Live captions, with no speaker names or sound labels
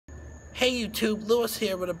Hey YouTube, Lewis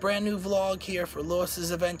here with a brand new vlog here for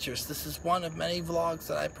Lewis's Adventures. This is one of many vlogs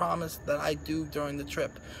that I promised that I do during the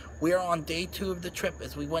trip. We are on day 2 of the trip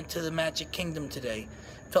as we went to the Magic Kingdom today.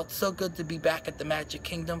 Felt so good to be back at the Magic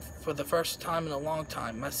Kingdom for the first time in a long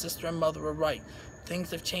time. My sister and mother were right.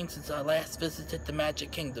 Things have changed since I last visited the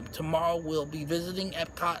Magic Kingdom. Tomorrow we'll be visiting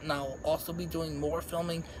Epcot, and I'll also be doing more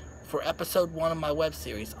filming for episode 1 of my web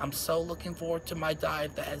series. I'm so looking forward to my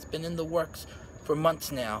dive that has been in the works for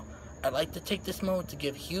months now. I'd like to take this moment to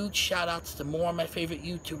give huge shout outs to more of my favorite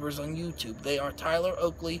YouTubers on YouTube. They are Tyler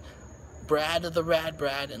Oakley, Brad of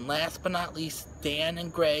theRadBrad, and last but not least, Dan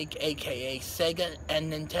and Greg, aka Sega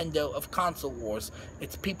and Nintendo of Console Wars.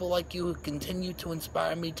 It's people like you who continue to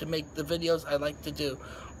inspire me to make the videos I like to do.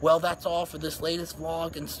 Well, that's all for this latest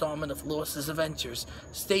vlog installment of Lewis's Adventures.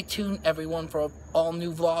 Stay tuned, everyone, for an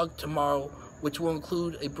all-new vlog tomorrow, which will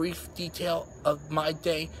include a brief detail of my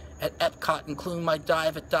day at Epcot, including my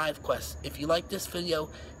dive at Dive Quest. If you like this video,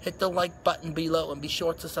 hit the like button below and be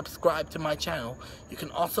sure to subscribe to my channel. You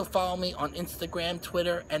can also follow me on Instagram,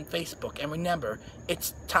 Twitter, and Facebook. And remember,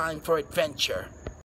 it's time for adventure.